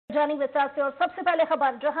जानी विस्तार से। और सबसे पहले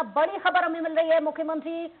खबर, जहां बड़ी खबर हमें मिल रही है,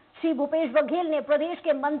 मुख्यमंत्री श्री भूपेश बघेल ने प्रदेश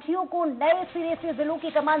के मंत्रियों को नए सिरे से जिलों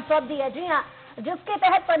की कमान सौंप दी है। जी हां, जिसके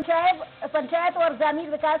तहत पंचायत और ग्रामीण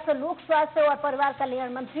विकास, लोक स्वास्थ्य और परिवार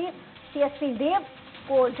कल्याण मंत्री टी.एस. सिंहदेव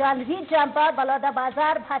को जांजगीर चांपा,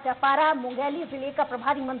 बलौदाबाजार, भाटापारा, मुंगेली जिले का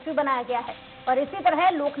प्रभारी मंत्री बनाया गया है। और इसी तरह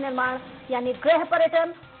लोक निर्माण यानी गृह,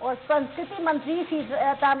 पर्यटन और संस्कृति मंत्री श्री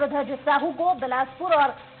ताम्रध्वज साहू को बिलासपुर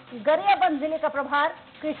और गरियाबंद जिले का प्रभार,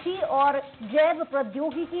 कृषि और जैव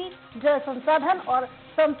प्रौद्योगिकी, जल संसाधन और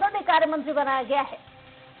संसदीय कार्य मंत्री बनाया गया है।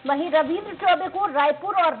 वहीं रविंद्र चौबे को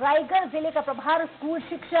रायपुर और रायगढ़ जिले का प्रभार, स्कूल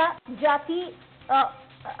शिक्षा,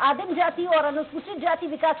 आदिम जाति और अनुसूचित जाति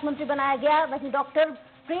विकास मंत्री बनाया गया। वहीं डॉक्टर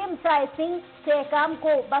प्रेमसाय सिंह टेकाम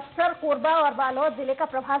को बस्तर, कोरबा और बालोद जिले का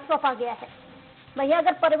प्रभार सौंपा गया है। वहीं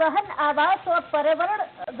अगर परिवहन, आवास और पर्यावरण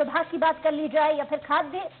विभाग की बात कर ली जाए या फिर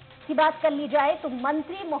खाद्य की बात कर ली जाए तो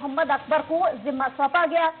मंत्री मोहम्मद अकबर को जिम्मा सौंपा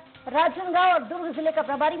गया। राजनांदगांव और दुर्ग जिले का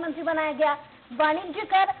प्रभारी मंत्री बनाया गया।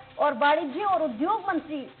 वाणिज्य और उद्योग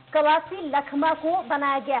मंत्री कवासी लखमा को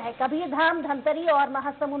बनाया गया है। कबीरधाम, धमतरी और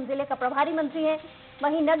महासमुंद जिले का प्रभारी मंत्री है।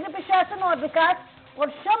 वहीं नगर प्रशासन और विकास और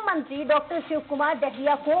श्रम मंत्री डॉक्टर शिव कुमार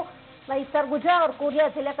डहरिया को, वहीं सरगुजा और कोरिया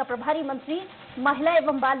जिले का प्रभारी मंत्री, महिला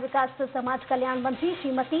एवं बाल विकास समाज कल्याण मंत्री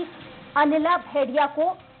श्रीमती अनिला भेड़िया को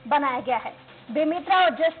बनाया गया है। बेमेतरा और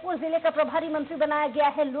जशपुर जिले का प्रभारी मंत्री बनाया गया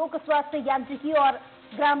है। लोक स्वास्थ्य, यांत्रिकी और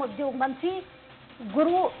ग्राम उद्योग मंत्री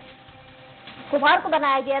गुरु कुमार को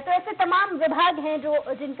बनाया गया है। तो ऐसे तमाम विभाग हैं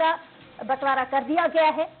जिनका बंटवारा कर दिया गया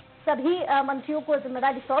है। सभी मंत्रियों को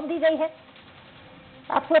जिम्मेदारी सौंप दी गई है।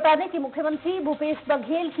 आपको बता दें कि मुख्यमंत्री भूपेश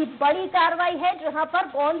बघेल की बड़ी कार्रवाई है, जहां पर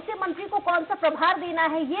कौन से मंत्री को कौन सा प्रभार देना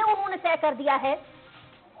है ये उन्होंने तय कर दिया है।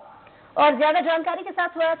 और ज्यादा जानकारी के साथ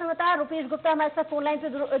थोड़ा सा बता, रुपेश गुप्ता हमारे साथ फोन लाइन पे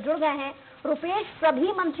जुड़ गए हैं। रुपेश,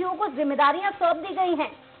 सभी मंत्रियों को जिम्मेदारियां सौंप दी गई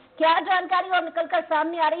हैं, क्या जानकारी और निकलकर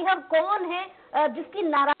सामने आ रही है, और कौन है जिसकी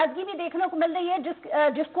नाराजगी भी देखने को मिल रही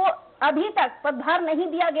है, जिसको अभी तक पदभार नहीं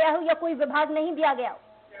दिया गया हो या कोई विभाग नहीं दिया गया हो?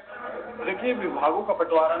 देखिए, विभागों का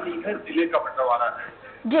बंटवारा नहीं है, जिले का बंटवारा है।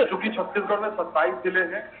 क्योंकि छत्तीसगढ़ में 27 जिले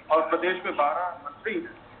हैं और प्रदेश में 12 मंत्री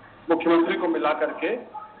हैं मुख्यमंत्री को मिला करके,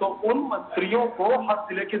 तो उन मंत्रियों को हर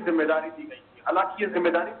जिले की जिम्मेदारी दी गई थी। हालांकि ये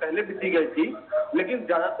जिम्मेदारी पहले भी दी गई थी, लेकिन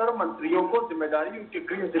ज्यादातर मंत्रियों को जिम्मेदारी उनके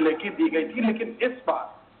गृह जिले की दी गई थी। लेकिन इस बार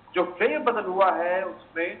जो फेरबदल हुआ है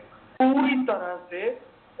उसमें पूरी तरह से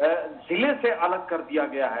जिले से अलग कर दिया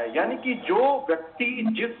गया है। यानी कि जो व्यक्ति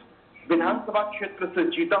जिस विधानसभा क्षेत्र से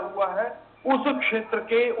जीता हुआ है, उस क्षेत्र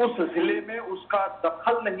के उस जिले में उसका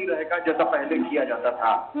दखल नहीं रहेगा जैसा पहले किया जाता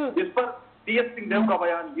था। इस पर टी.एस. सिंहदेव का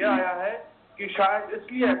बयान यह आया है कि शायद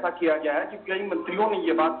इसलिए ऐसा किया गया है कि कई मंत्रियों ने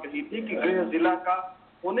ये बात कही थी कि गृह जिला का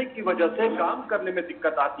होने की वजह से काम करने में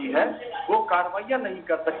दिक्कत आती है, वो कार्रवाइयां नहीं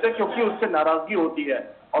कर सकते क्योंकि उससे नाराजगी होती है।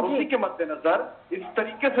 और उसी के मद्देनजर इस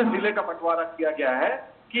तरीके से जिले का बंटवारा किया गया है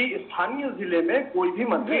कि स्थानीय जिले में कोई भी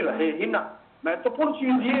मंत्री रहे ही ना। महत्वपूर्ण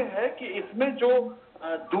चीज ये है कि इसमें जो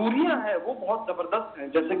दूरियां हैं वो बहुत जबरदस्त हैं।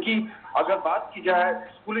 जैसे कि अगर बात की जाए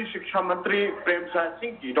स्कूली शिक्षा मंत्री प्रेमसाय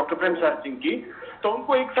सिंह की, डॉक्टर प्रेमसाय सिंह की, तो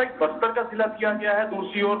उनको एक साइड बस्तर का जिला दिया गया है,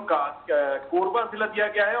 दूसरी ओर कोरबा जिला दिया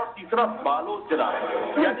गया है और तीसरा बालोद जिला।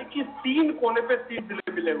 यानी कि 3 कोने पे 3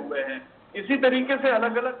 जिले मिले हुए हैं। इसी तरीके से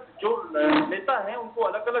अलग अलग जो नेता हैं उनको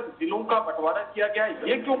अलग अलग जिलों का बंटवारा किया गया है।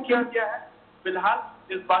 ये क्यों किया गया है, फिलहाल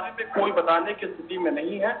इस बारे में कोई बताने की स्थिति में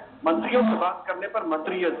नहीं है। मंत्रियों से बात करने पर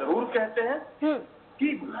मंत्री ये जरूर कहते हैं कि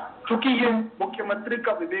चूंकि ये मुख्यमंत्री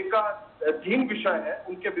का विवेकाधीन विषय है,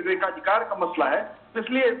 उनके विवेकाधिकार का मसला है,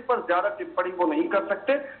 इसलिए इस पर ज्यादा टिप्पणी वो नहीं कर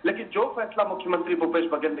सकते। लेकिन जो फैसला मुख्यमंत्री भूपेश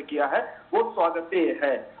बघेल ने किया है वो स्वागतनीय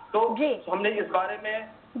है। तो हमने इस बारे में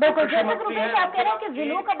बिल्कुल, जैसे रुपेश आप कह रहे हैं कि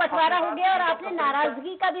जिलों का बंटवारा हो गया और आपने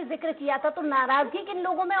नाराजगी का भी जिक्र किया था, तो नाराजगी किन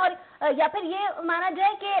लोगों में, और या फिर ये माना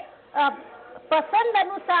जाए कि पसंद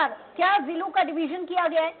अनुसार क्या जिलों का डिवीजन किया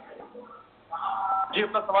गया है? जी,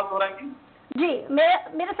 अपना सवाल दोहराएंगे? जी,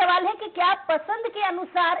 मेरा सवाल है कि क्या पसंद के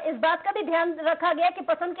अनुसार इस बात का भी ध्यान रखा गया कि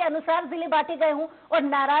पसंद के अनुसार जिले बांटे गए हों और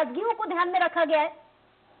नाराजगियों को ध्यान में रखा गया है?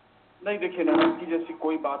 नहीं, देखिए, नाराजगी जैसी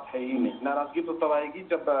कोई बात है ही नहीं। नाराजगी तो तब आएगी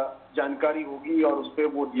जब जानकारी होगी और उस पर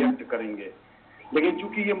वो रिएक्ट करेंगे। लेकिन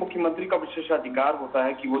चूंकि ये मुख्यमंत्री का विशेषाधिकार होता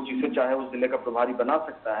है कि वो जिसे चाहे उस जिले का प्रभारी बना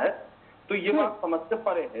सकता है, तो ये बात समझ से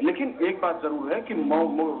परे है। लेकिन एक बात जरूर है कि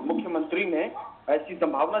मुख्यमंत्री ने ऐसी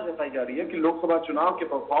संभावना जताई जा रही है कि लोकसभा चुनाव के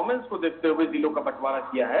परफॉर्मेंस को देखते हुए जिलों का बंटवारा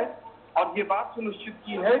किया है और ये बात सुनिश्चित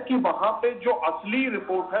की है कि वहां पे जो असली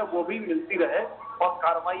रिपोर्ट है वो भी मिलती रहे और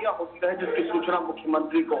कार्रवाइयां होती रहे जिसकी सूचना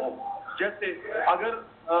मुख्यमंत्री को हो। जैसे अगर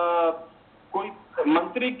कोई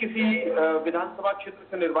मंत्री किसी विधानसभा क्षेत्र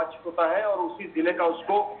से निर्वाचित होता है और उसी जिले का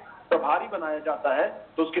उसको प्रभारी बनाया जाता है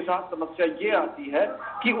तो उसके साथ समस्या ये आती है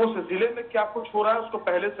कि उस जिले में क्या कुछ हो रहा है उसको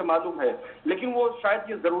पहले से मालूम है, लेकिन वो शायद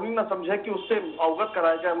ये जरूरी ना समझे कि उससे अवगत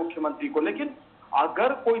कराया जाए मुख्यमंत्री को। लेकिन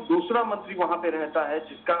अगर कोई दूसरा मंत्री वहां पे रहता है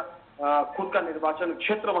जिसका खुद का निर्वाचन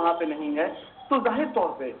क्षेत्र वहां पे नहीं है, तो जाहिर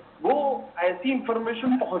तौर पे वो ऐसी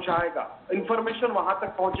इंफॉर्मेशन पहुंचाएगा, इंफॉर्मेशन वहां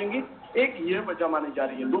तक पहुंचेंगी। एक ये वजह मानी जा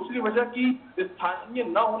रही है। दूसरी वजह की स्थानीय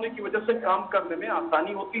न होने की वजह से काम करने में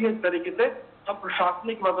आसानी होती है। इस तरीके से हम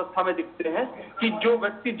प्रशासनिक व्यवस्था में दिखते हैं कि जो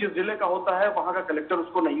व्यक्ति जिस जिले का होता है वहां का कलेक्टर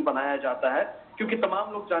उसको नहीं बनाया जाता है, क्योंकि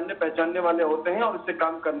तमाम लोग जानने पहचानने वाले होते हैं और इससे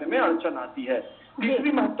काम करने में अड़चन आती है।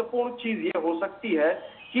 तीसरी महत्वपूर्ण चीज ये हो सकती है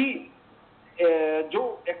कि जो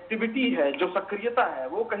एक्टिविटी है, जो सक्रियता है,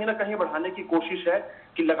 वो कहीं ना कहीं बढ़ाने की कोशिश है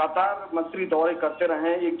कि लगातार मंत्री दौरे करते रहें,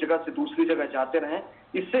 एक जगह से दूसरी जगह जाते रहें।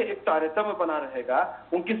 इससे एक तारतम्य बना रहेगा,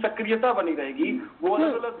 उनकी सक्रियता बनी रहेगी। वो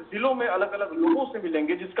अलग अलग जिलों में अलग अलग लोगों से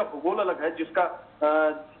मिलेंगे जिसका भूगोल अलग है, जिसका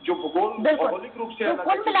जो भूगोल भौगोलिक रूप से अलग है।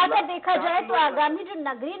 कुल मिलाकर देखा जाए तो आगामी जो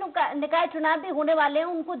नगरीय निकाय चुनाव भी होने वाले हैं,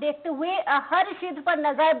 उनको देखते हुए हर क्षेत्र पर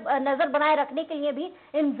नजर बनाए रखने के लिए भी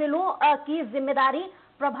इन जिलों की जिम्मेदारी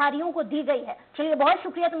प्रभारियों को दी गई है। चलिए, बहुत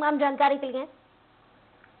शुक्रिया तमाम जानकारी के लिए।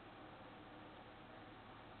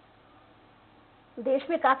 देश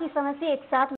में काफी समय से एक साथ